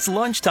It's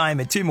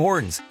lunchtime at Tim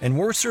Hortons, and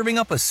we're serving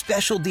up a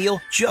special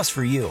deal just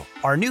for you.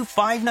 Our new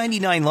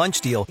 $5.99 lunch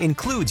deal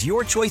includes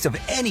your choice of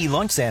any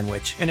lunch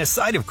sandwich and a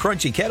side of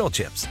crunchy kettle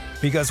chips.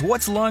 Because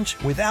what's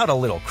lunch without a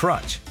little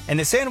crunch? And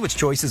the sandwich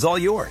choice is all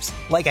yours,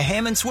 like a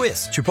ham and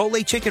Swiss,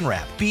 Chipotle chicken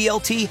wrap,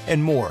 BLT,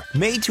 and more,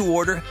 made to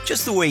order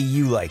just the way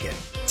you like it.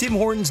 Tim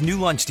Hortons' new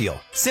lunch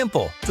deal.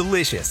 Simple,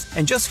 delicious,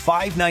 and just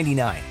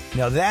 $5.99.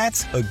 Now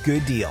that's a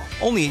good deal.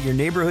 Only at your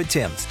neighborhood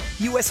Tim's.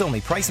 U.S. only.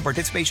 Price and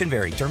participation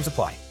vary. Terms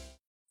apply.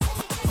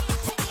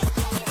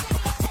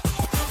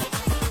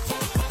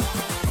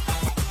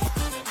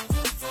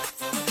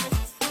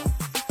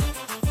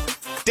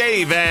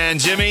 Dave and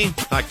Jimmy.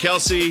 Hi,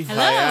 Kelsey. Hello.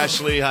 Hi,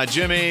 Ashley. Hi,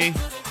 Jimmy.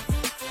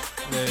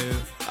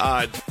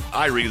 Hello.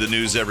 I read the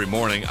news every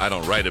morning. I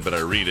don't write it, but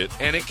I read it.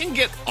 And it can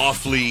get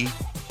awfully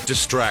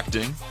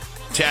distracting,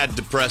 tad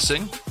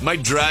depressing,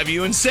 might drive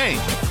you insane.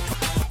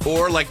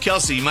 Or, like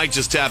Kelsey, you might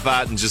just tap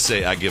out and just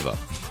say, I give up.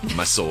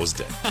 My soul is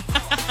dead.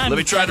 Let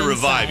me try to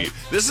revive you.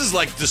 This is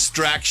like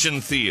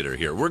distraction theater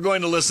here. We're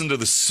going to listen to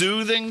the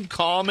soothing,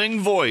 calming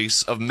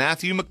voice of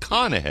Matthew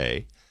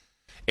McConaughey.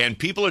 And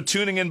people are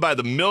tuning in by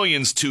the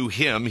millions to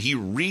him. He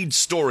reads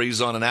stories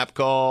on an app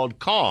called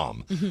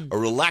Calm, a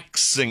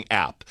relaxing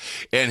app.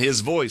 And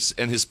his voice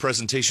and his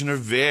presentation are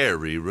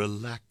very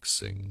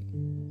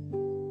relaxing.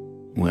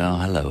 Well,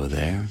 hello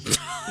there.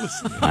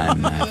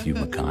 I'm Matthew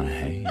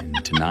McConaughey,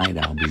 and tonight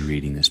I'll be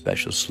reading a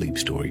special sleep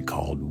story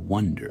called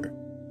Wonder.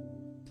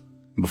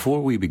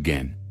 Before we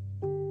begin,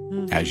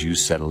 as you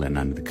settle in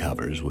under the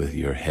covers with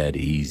your head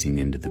easing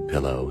into the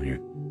pillow and your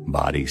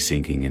body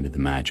sinking into the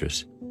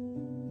mattress,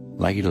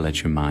 I'd like you to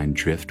let your mind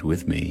drift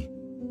with me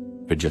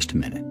for just a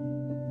minute.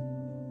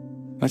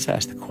 Let's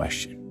ask the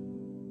question.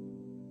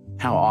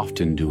 How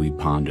often do we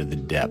ponder the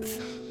depth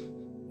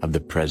of the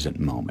present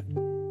moment,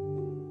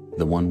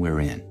 the one we're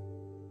in?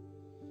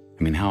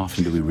 I mean, how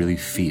often do we really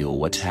feel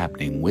what's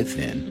happening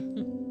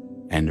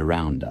within and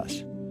around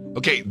us?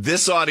 Okay,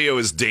 this audio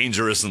is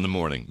dangerous in the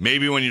morning.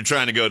 Maybe when you're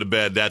trying to go to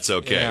bed, that's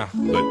okay. Yeah.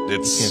 But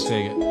it's... Can't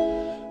take it.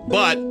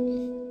 But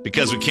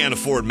because we can't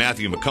afford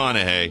Matthew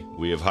McConaughey,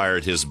 we have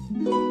hired his...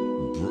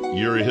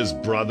 You're his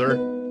brother?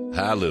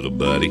 Hi, little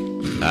buddy.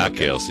 Hi,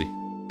 Kelsey.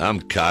 I'm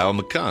Kyle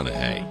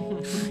McConaughey.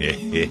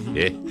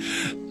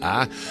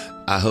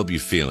 I hope you're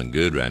feeling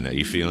good right now.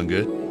 You feeling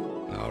good?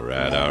 All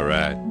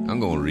right. I'm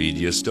going to read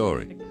you a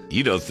story.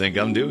 You don't think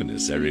I'm doing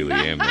this. I really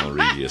am going to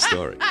read you a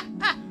story.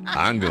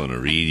 I'm going to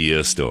read you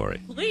a story.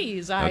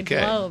 Please, I'd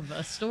love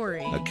a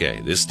story.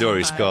 Okay, this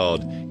story's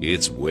called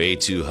It's Way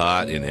Too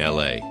Hot in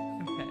L.A.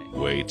 Okay.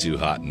 Way too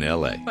hot in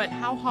L.A. But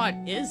how hot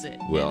is it?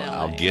 Well, in LA?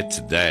 I'll get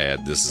to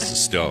that. This is a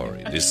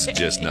story. This is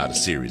just not a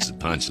series of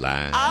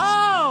punchlines.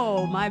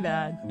 Oh, my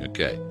bad.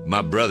 Okay.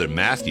 My brother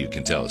Matthew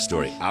can tell a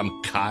story.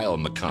 I'm Kyle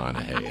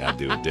McConaughey. I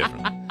do it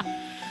differently.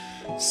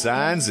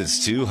 Signs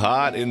it's too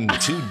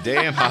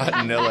damn hot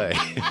in L.A.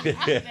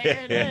 There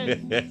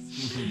it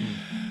is.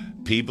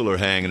 People are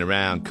hanging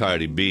around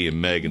Cardi B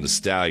and Megan Thee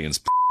Stallion's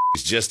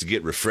just to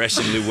get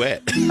refreshingly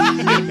wet.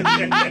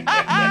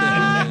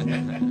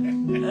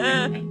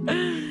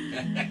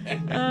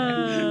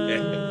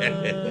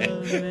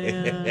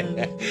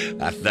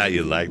 I thought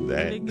you'd like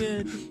that. Pretty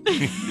good.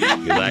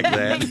 You like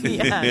that?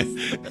 Yes.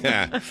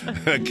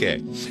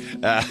 Okay.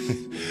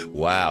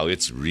 Wow,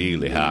 it's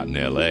really hot in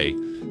L.A.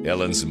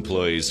 Ellen's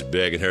employees are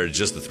begging her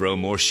just to throw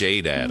more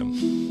shade at them.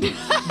 Really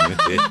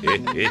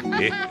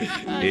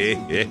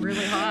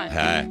hot.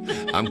 Hi,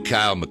 I'm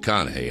Kyle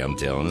McConaughey. I'm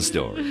telling a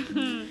story.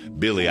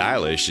 Billie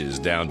Eilish is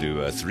down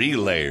to 3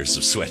 layers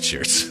of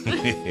sweatshirts.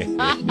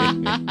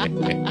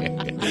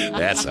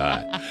 That's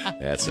hot.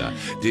 That's hot.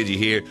 Did you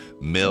hear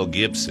Mel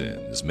Gibson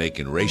is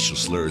making racial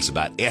slurs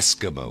about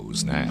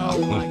Eskimos now? Oh,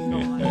 my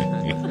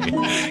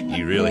God.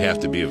 You really have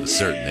to be of a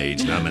certain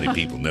age. Not many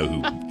people know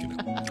who,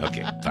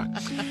 Okay, fine.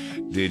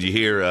 Did you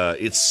hear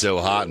It's So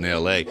Hot in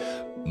L.A.?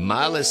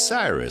 Miley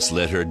Cyrus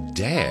let her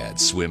dad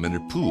swim in her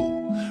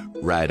pool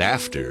right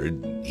after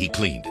he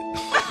cleaned it.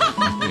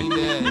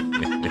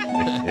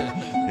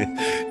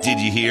 Did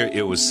you hear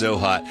it was so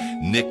hot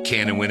Nick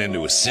Cannon went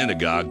into a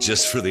synagogue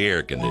just for the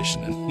air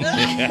conditioning?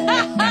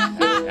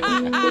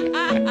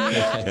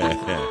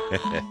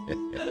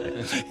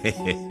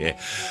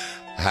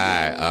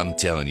 Hi, I'm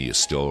telling you a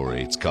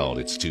story. It's called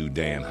It's Too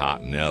Damn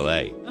Hot in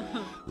L.A.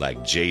 Like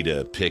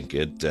Jada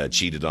Pinkett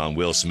cheated on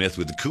Will Smith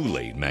with the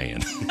Kool-Aid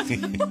Man.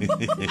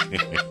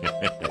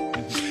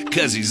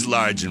 Because he's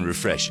large and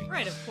refreshing.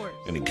 Right, of course.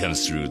 And he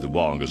comes through the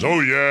wall and goes,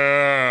 oh,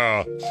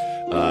 yeah.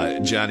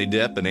 Johnny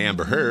Depp and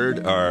Amber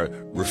Heard are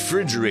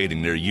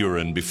refrigerating their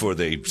urine before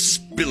they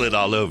spill it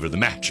all over the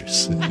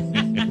mattress.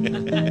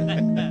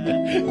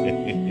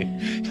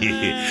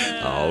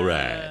 All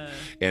right.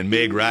 And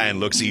Meg Ryan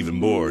looks even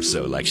more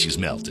so, like she's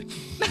melting.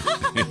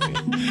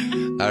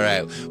 All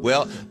right.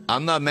 Well,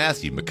 I'm not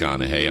Matthew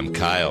McConaughey. I'm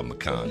Kyle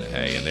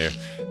McConaughey. And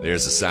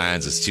there's the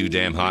signs it's too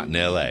damn hot in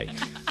L.A.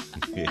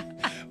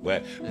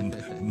 Well,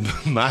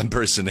 my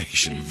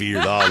impersonation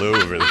veered all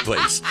over the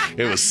place.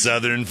 It was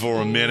Southern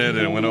for a minute,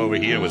 and it went over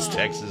here. It was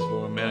Texas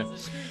for a minute.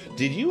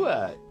 Did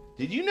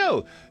you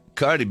know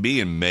Cardi B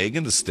and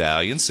Megan Thee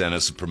Stallion sent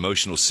us a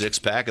promotional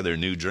 6-pack of their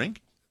new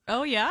drink.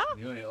 Oh, yeah?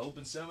 You want to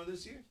open some of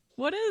this here?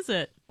 What is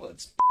it? Well,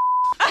 it's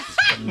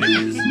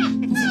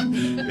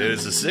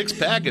It's a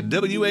 6-pack of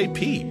WAP.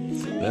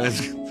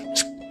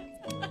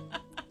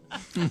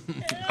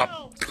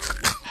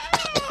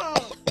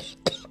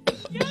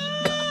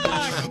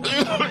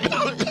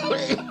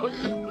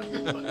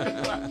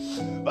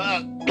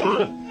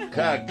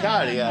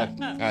 Cardi,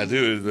 I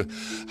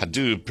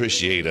do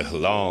appreciate a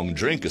long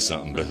drink or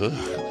something, but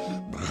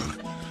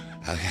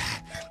I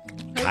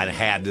kind of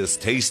had this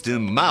taste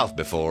in my mouth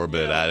before,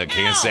 but I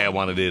can't say I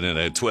wanted it in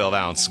a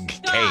 12-ounce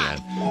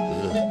can.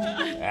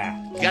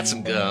 Got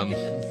some gum.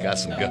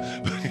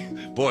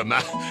 Boy,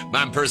 my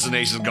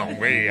impersonation's gone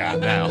way out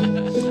now.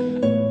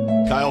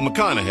 Kyle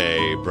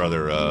McConaughey,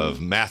 brother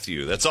of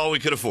Matthew. That's all we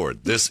could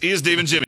afford. This is Dave and Jimmy.